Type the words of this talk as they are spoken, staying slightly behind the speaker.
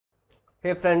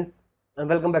Hey friends, and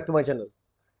welcome back to my channel.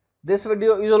 This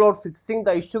video is all about fixing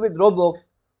the issue with Roblox.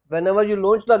 Whenever you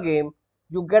launch the game,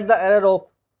 you get the error of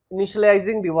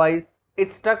initializing device.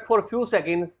 It's stuck for a few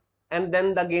seconds and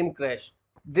then the game crashed.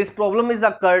 This problem is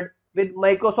occurred with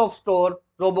Microsoft Store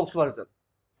Roblox version.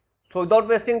 So without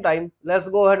wasting time, let's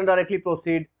go ahead and directly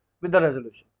proceed with the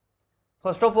resolution.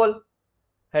 First of all,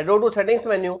 head over to settings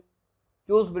menu,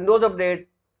 choose Windows Update,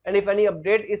 and if any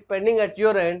update is pending at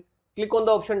your end, click on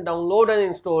the option download and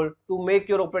install to make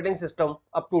your operating system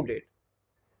up to date.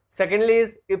 Secondly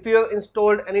is if you have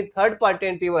installed any third-party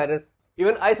antivirus,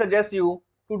 even I suggest you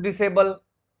to disable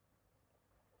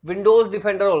Windows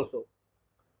Defender also.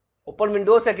 Open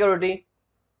Windows Security,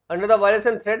 under the virus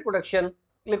and threat protection,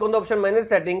 click on the option manage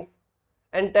settings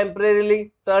and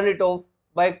temporarily turn it off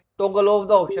by toggle off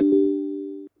the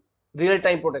option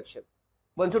real-time protection.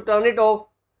 Once you turn it off,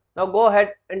 now go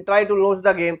ahead and try to launch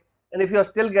the game, and if you are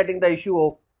still getting the issue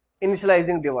of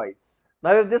initializing device.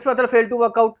 Now if this method failed to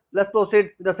work out, let's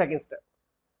proceed with the second step.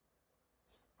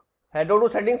 Head over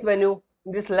to settings menu.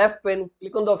 In this left pane,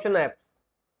 click on the option apps.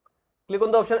 Click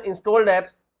on the option installed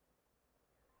apps.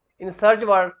 In search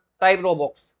bar, type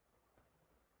Roblox.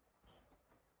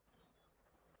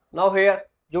 Now here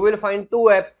you will find two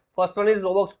apps. First one is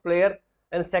Roblox Player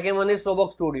and second one is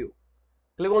Roblox Studio.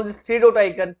 Click on this three dot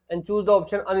icon and choose the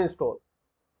option uninstall.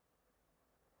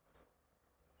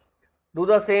 Do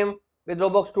the same with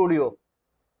Roblox Studio.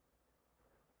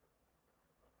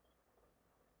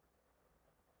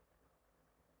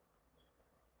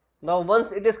 Now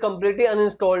once it is completely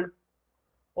uninstalled,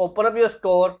 open up your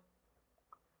store,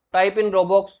 type in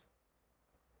Roblox.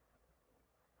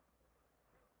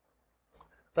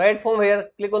 Right from here,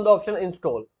 click on the option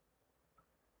install.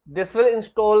 This will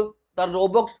install the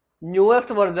Roblox newest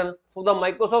version for the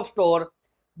Microsoft Store,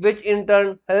 which in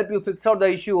turn help you fix out the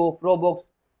issue of Roblox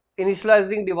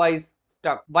initializing device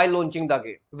stuck while launching the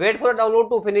game. Wait for the download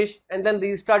to finish and then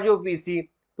restart your PC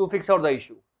to fix out the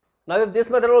issue. Now if this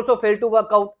method also failed to work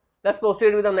out, let's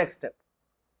proceed with the next step.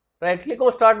 Right click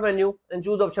on start menu and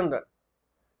choose the option run.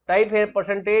 Type here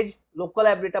percentage local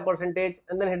app data percentage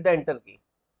and then hit the enter key.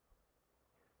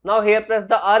 Now here press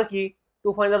the R key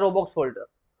to find the Roblox folder.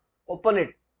 Open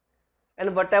it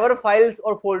and whatever files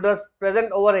or folders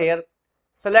present over here,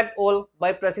 select all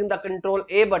by pressing the Ctrl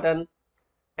A button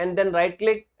and then right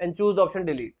click and choose the option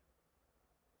delete.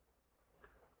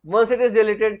 Once it is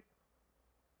deleted,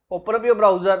 open up your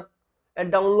browser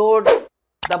and download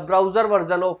the browser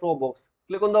version of Roblox.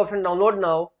 Click on the option download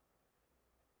now.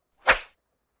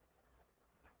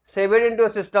 Save it into a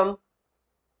system.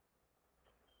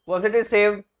 Once it is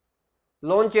saved,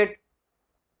 launch it.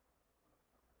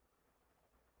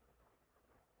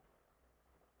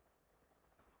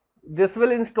 This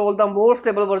will install the more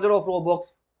stable version of Roblox,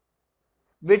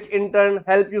 which in turn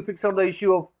help you fix out the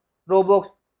issue of Roblox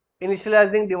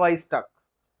initializing device stuck.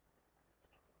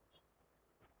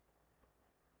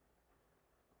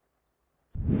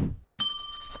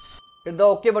 Hit the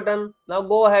OK button. Now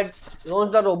go ahead,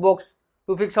 launch the Roblox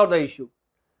to fix out the issue.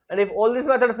 And if all this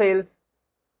method fails,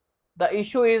 the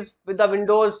issue is with the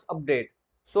Windows update.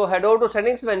 So head over to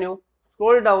settings menu,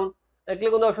 scroll down and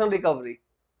click on the option recovery.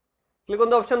 Click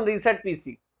on the option reset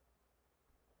PC.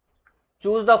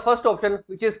 Choose the first option,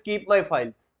 which is keep my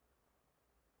files.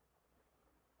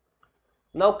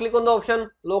 Now click on the option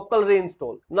local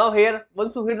reinstall. Now here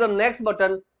once you hit the next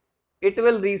button, it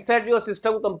will reset your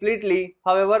system completely.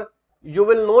 However, you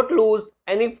will not lose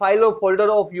any file or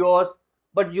folder of yours,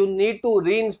 but you need to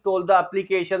reinstall the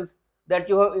applications that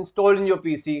you have installed in your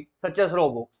PC, such as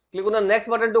Roblox. Click on the next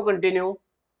button to continue.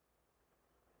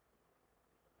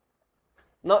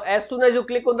 Now as soon as you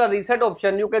click on the reset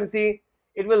option, you can see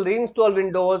it will reinstall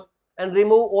Windows and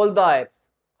remove all the apps.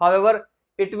 However,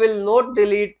 it will not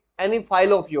delete any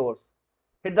file of yours.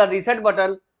 Hit the reset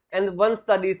button and once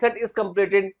the reset is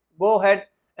completed, go ahead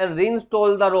and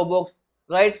reinstall the Roblox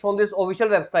right from this official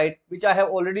website, which I have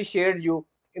already shared you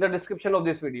in the description of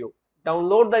this video.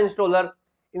 Download the installer,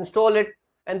 install it,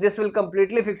 and this will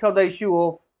completely fix out the issue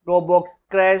of Roblox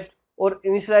crashed or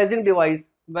initializing device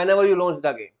whenever you launch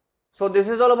the game. So this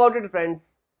is all about it,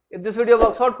 friends. If this video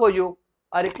works out for you,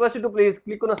 I request you to please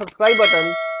click on the subscribe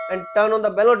button and turn on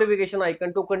the bell notification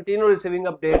icon to continue receiving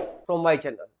updates from my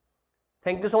channel.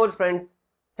 Thank you so much, friends.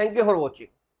 Thank you for watching.